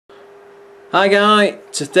Hi guys,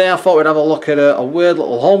 today I thought we'd have a look at a weird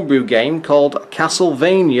little homebrew game called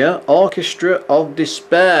Castlevania Orchestra of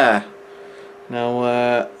Despair.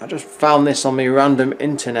 Now I just found this on my random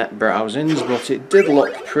internet browsings, but it did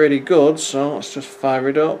look pretty good, so let's just fire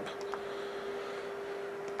it up.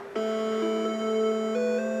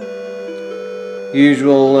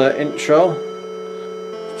 Usual intro.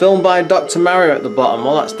 Filmed by Dr. Mario at the bottom,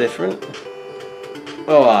 well that's different.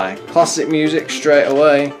 Oh aye, classic music straight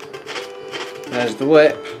away. There's the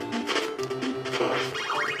whip.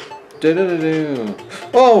 Do-do-do-do.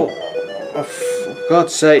 Oh! For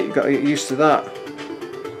God's sake, you've got to get used to that.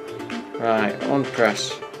 Right, on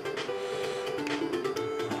press.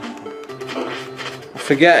 I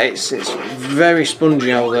forget it's very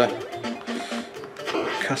spongy how the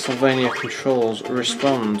Castlevania controls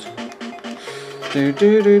respond.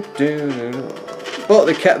 Do-do-do-do-do. But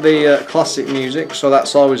they kept the classic music, so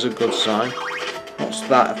that's always a good sign. What's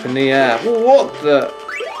that up in the air? What the?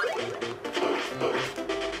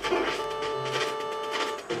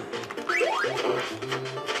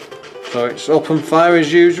 So it's open fire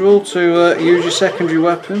as usual to use your secondary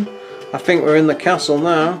weapon. I think we're in the castle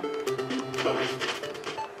now.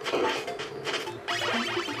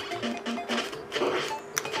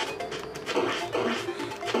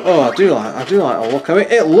 Oh, I do like the look of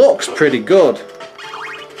it. It looks pretty good.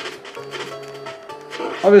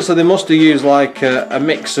 Obviously they must have used like a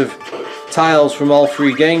mix of tiles from all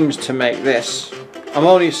three games to make this. I'm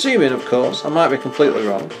only assuming, of course, I might be completely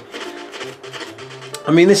wrong.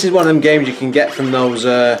 I mean, this is one of them games you can get from those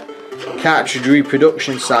cartridge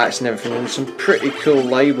reproduction sites and everything, and some pretty cool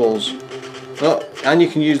labels. Oh, and you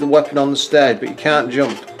can use the weapon on the stage, but you can't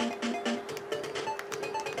jump.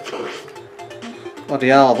 Bloody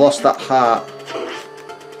hell, I've lost that heart.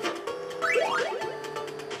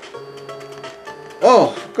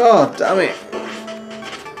 Oh, God damn it.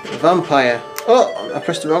 The vampire. Oh, I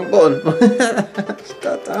pressed the wrong button.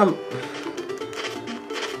 God damn.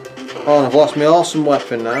 Oh, and I've lost my awesome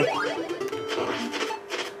weapon now.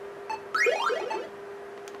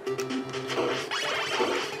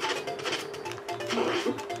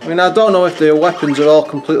 I mean, I don't know if the weapons are all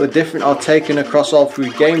completely different or taken across all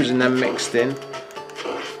three games and then mixed in.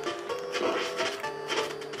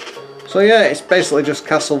 So yeah, it's basically just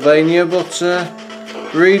Castlevania, but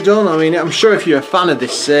redone. I mean, I'm sure if you're a fan of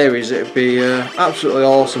this series, it'd be absolutely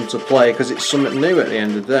awesome to play because it's something new at the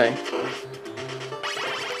end of the day.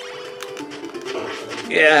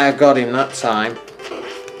 Yeah, I got him that time.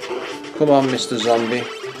 Come on, Mr. Zombie.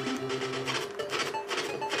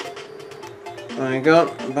 There you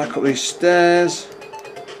go. Back up these stairs.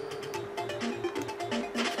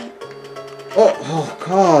 Oh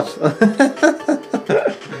God.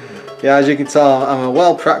 Yeah, as you can tell, I'm a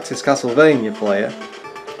well-practiced Castlevania player.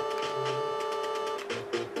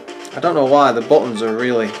 I don't know why the buttons are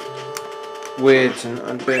really weird and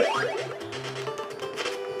a bit.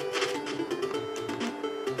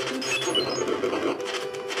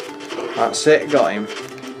 That's it, got him.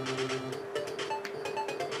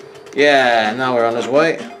 Yeah, now we're on his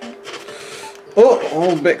way.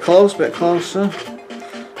 Oh, a bit close, bit closer.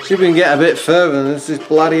 See if we can get a bit further than this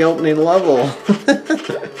bloody opening level.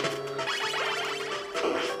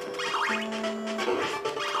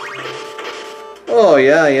 Oh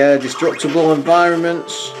yeah, destructible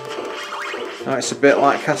environments. Oh, it's a bit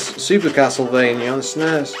like Super Castlevania on the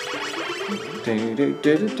SNES.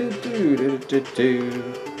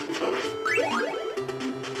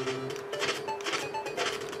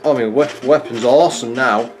 Oh, I mean, weapon's awesome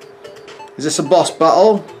now. Is this a boss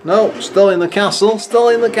battle? No, still in the castle, still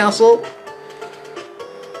in the castle.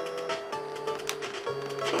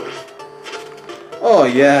 Oh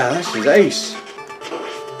yeah, this is ace.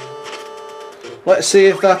 Let's see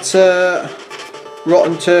if that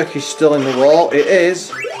rotten turkey's still in the wall. It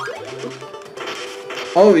is.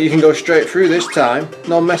 Oh, you can go straight through this time.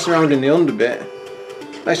 No messing around in the under bit.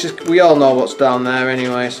 We all know what's down there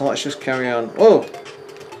anyway, so let's just carry on. Oh,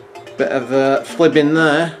 bit of flibbing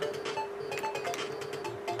there.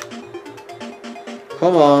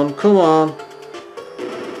 Come on, come on.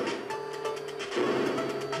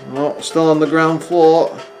 Oh, still on the ground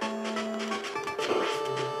floor.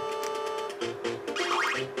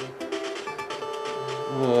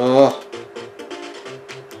 Oh.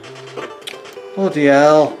 Bloody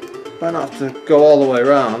hell. Might not have to go all the way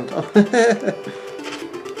around.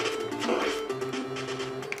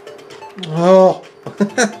 Oh.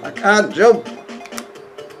 I can't jump.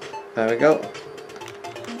 There we go.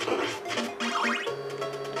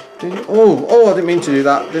 Oh, I didn't mean to do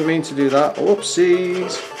that.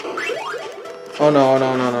 Whoopsies. Oh no,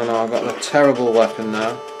 I've got a terrible weapon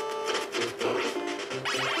now.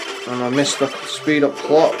 And I missed the speed up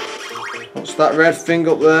clock. What's that red thing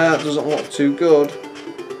up there? That doesn't look too good.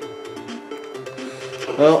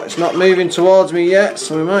 Well, it's not moving towards me yet,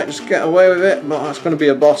 so we might just get away with it, but that's going to be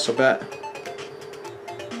a boss, I bet.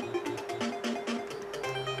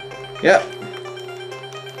 Yep.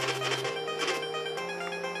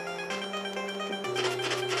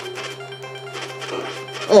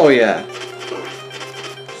 Oh yeah.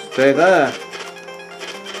 Stay there.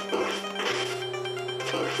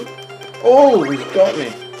 Oh, he's got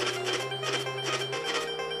me.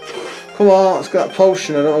 Come on, let's get that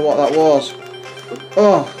potion. I don't know what that was.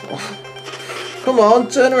 Oh. Come on,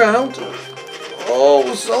 turn around.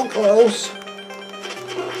 Oh, so close.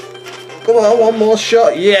 Come on, one more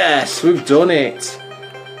shot. Yes, we've done it.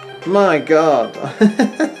 My God.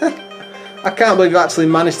 I can't believe I actually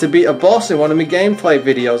managed to beat a boss in one of my gameplay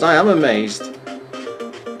videos. I am amazed.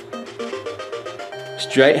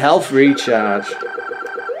 Straight health recharge.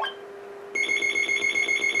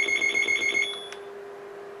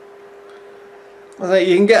 I think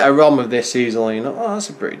you can get a ROM of this easily. You know, oh, that's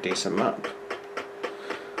a pretty decent map.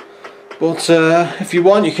 But if you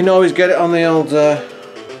want, you can always get it on the old.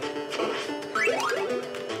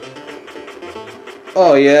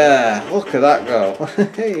 Oh yeah, look at that go!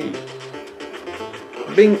 Hey,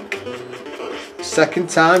 bink. Second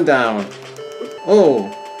time down. Oh,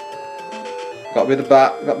 got me the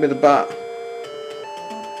bat. Got me the bat.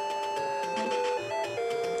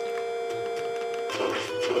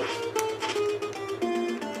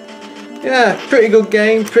 Yeah, pretty good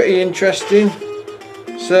game, pretty interesting.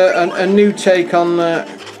 It's a new take on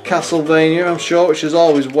Castlevania, I'm sure, which is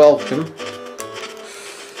always welcome.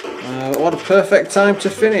 What a perfect time to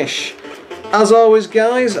finish. As always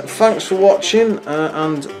guys, thanks for watching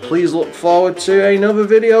and please look forward to another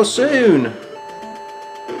video soon.